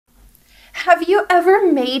Have you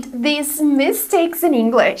ever made these mistakes in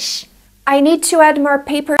English? I need to add more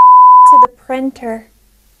paper to the printer.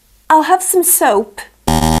 I'll have some soap.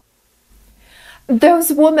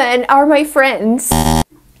 Those women are my friends.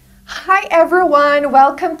 Hi everyone,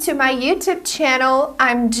 welcome to my YouTube channel.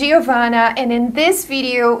 I'm Giovanna, and in this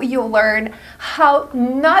video you'll learn how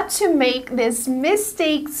not to make these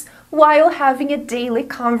mistakes while having a daily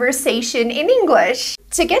conversation in English.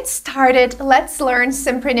 To get started, let's learn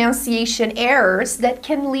some pronunciation errors that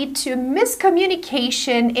can lead to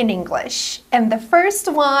miscommunication in English. And the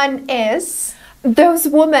first one is, those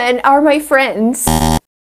women are my friends.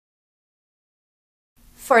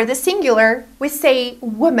 For the singular, we say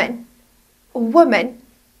woman, woman,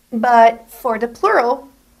 but for the plural,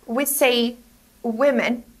 we say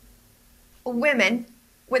women, women,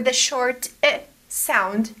 with the short I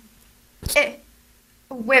sound. I,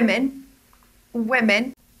 women,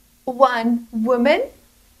 women, one woman,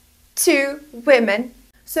 two women.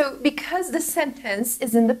 So because the sentence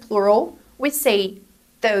is in the plural, we say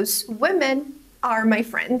those women are my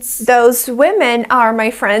friends. Those women are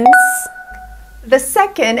my friends. The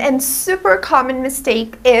second and super common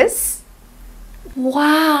mistake is,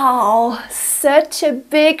 wow, such a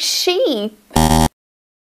big sheep.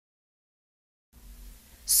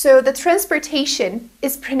 So the transportation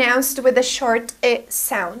is pronounced with a short I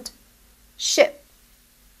sound. Ship,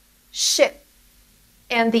 ship.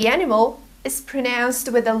 And the animal is pronounced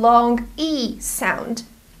with a long E sound.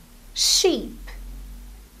 Sheep,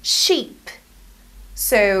 sheep.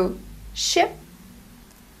 So ship,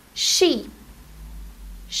 sheep,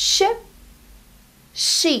 ship,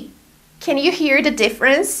 sheep. Can you hear the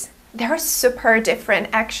difference? They're super different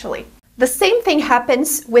actually. The same thing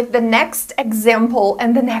happens with the next example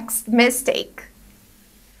and the next mistake.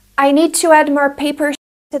 I need to add more paper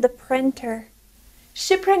to the printer.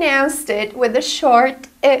 She pronounced it with a short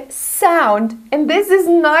I sound, and this is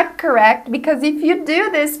not correct because if you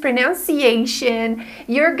do this pronunciation,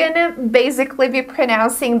 you're gonna basically be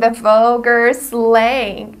pronouncing the vulgar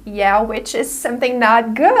slang, which is something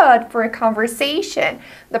not good for a conversation.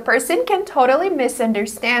 The person can totally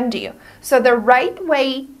misunderstand you. So the right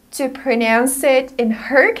way to pronounce it in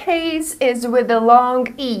her case is with a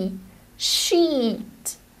long E.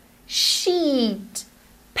 Sheet, sheet,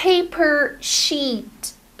 paper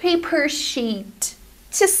sheet, paper sheet.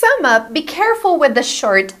 To sum up, be careful with the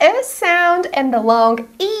short I sound and the long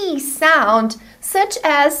E sound, such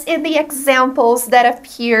as in the examples that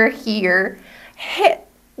appear here. Hit,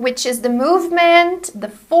 which is the movement, the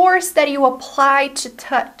force that you apply to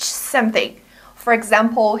touch something. For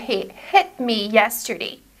example, he hit me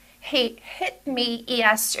yesterday. He hit me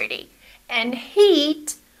yesterday. And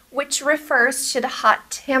heat, which refers to the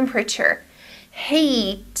hot temperature.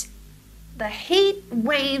 Heat, the heat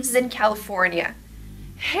waves in California.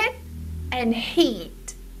 Hit and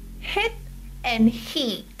heat, hit and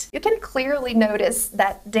heat. You can clearly notice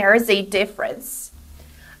that there is a difference.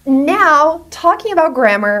 Now, talking about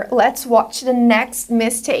grammar, let's watch the next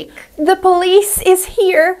mistake. The police is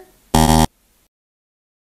here.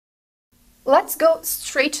 Let's go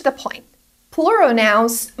straight to the point. Plural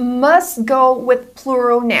nouns must go with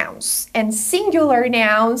plural nouns, and singular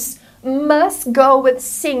nouns must go with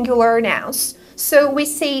singular nouns. So we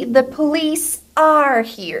say the police are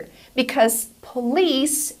here because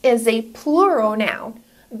police is a plural noun.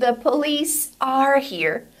 The police are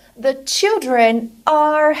here. The children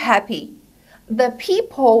are happy. The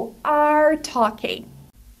people are talking.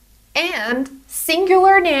 And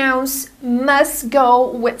singular nouns must go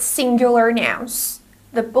with singular nouns.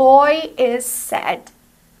 The boy is sad.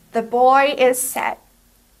 The boy is sad.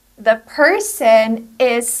 The person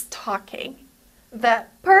is talking. The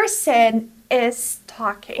person is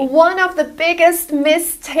talking. One of the biggest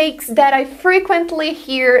mistakes that I frequently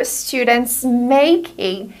hear students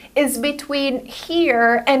making is between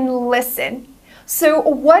hear and listen. So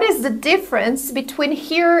what is the difference between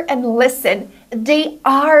hear and listen? They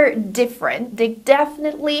are different. They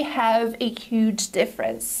definitely have a huge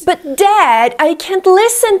difference. But Dad, I can't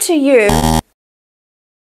listen to you.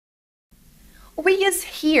 We use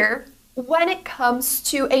hear when it comes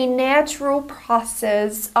to a natural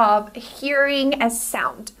process of hearing a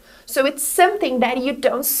sound. So it's something that you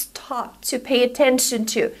don't stop to pay attention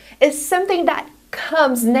to. It's something that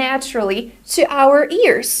comes naturally to our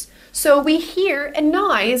ears. So we hear a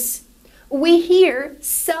noise. We hear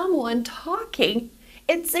someone talking.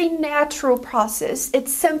 It's a natural process.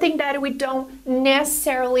 It's something that we don't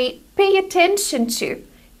necessarily pay attention to.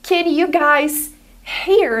 Can you guys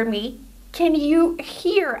hear me? Can you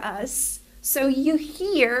hear us? So you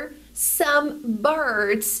hear some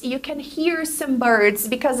birds. You can hear some birds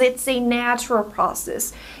because it's a natural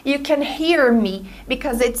process. You can hear me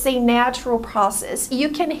because it's a natural process. You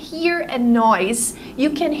can hear a noise. You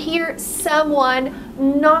can hear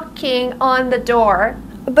someone knocking on the door.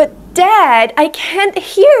 But Dad, I can't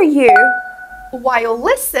hear you. While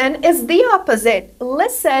listen is the opposite.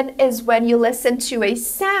 Listen is when you listen to a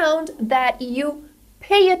sound that you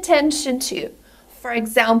pay attention to. For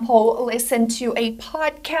example, listen to a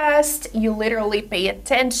podcast, you literally pay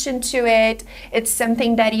attention to it. It's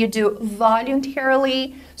something that you do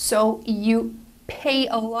voluntarily, so you pay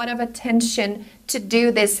a lot of attention to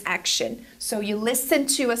do this action. So you listen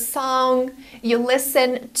to a song, you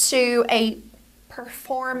listen to a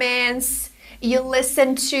performance, you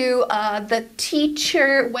listen to the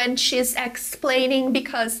teacher when she's explaining,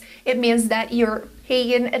 because it means that you're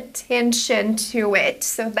paying attention to it.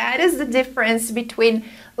 So that is the difference between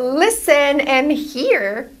listen and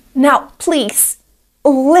hear. Now, please,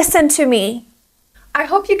 listen to me. I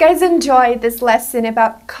hope you guys enjoyed this lesson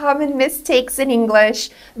about common mistakes in English.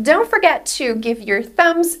 Don't forget to give your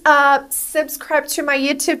thumbs up, subscribe to my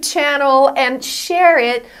YouTube channel, and share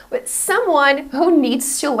it with someone who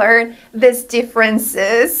needs to learn these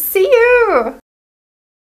differences. See you!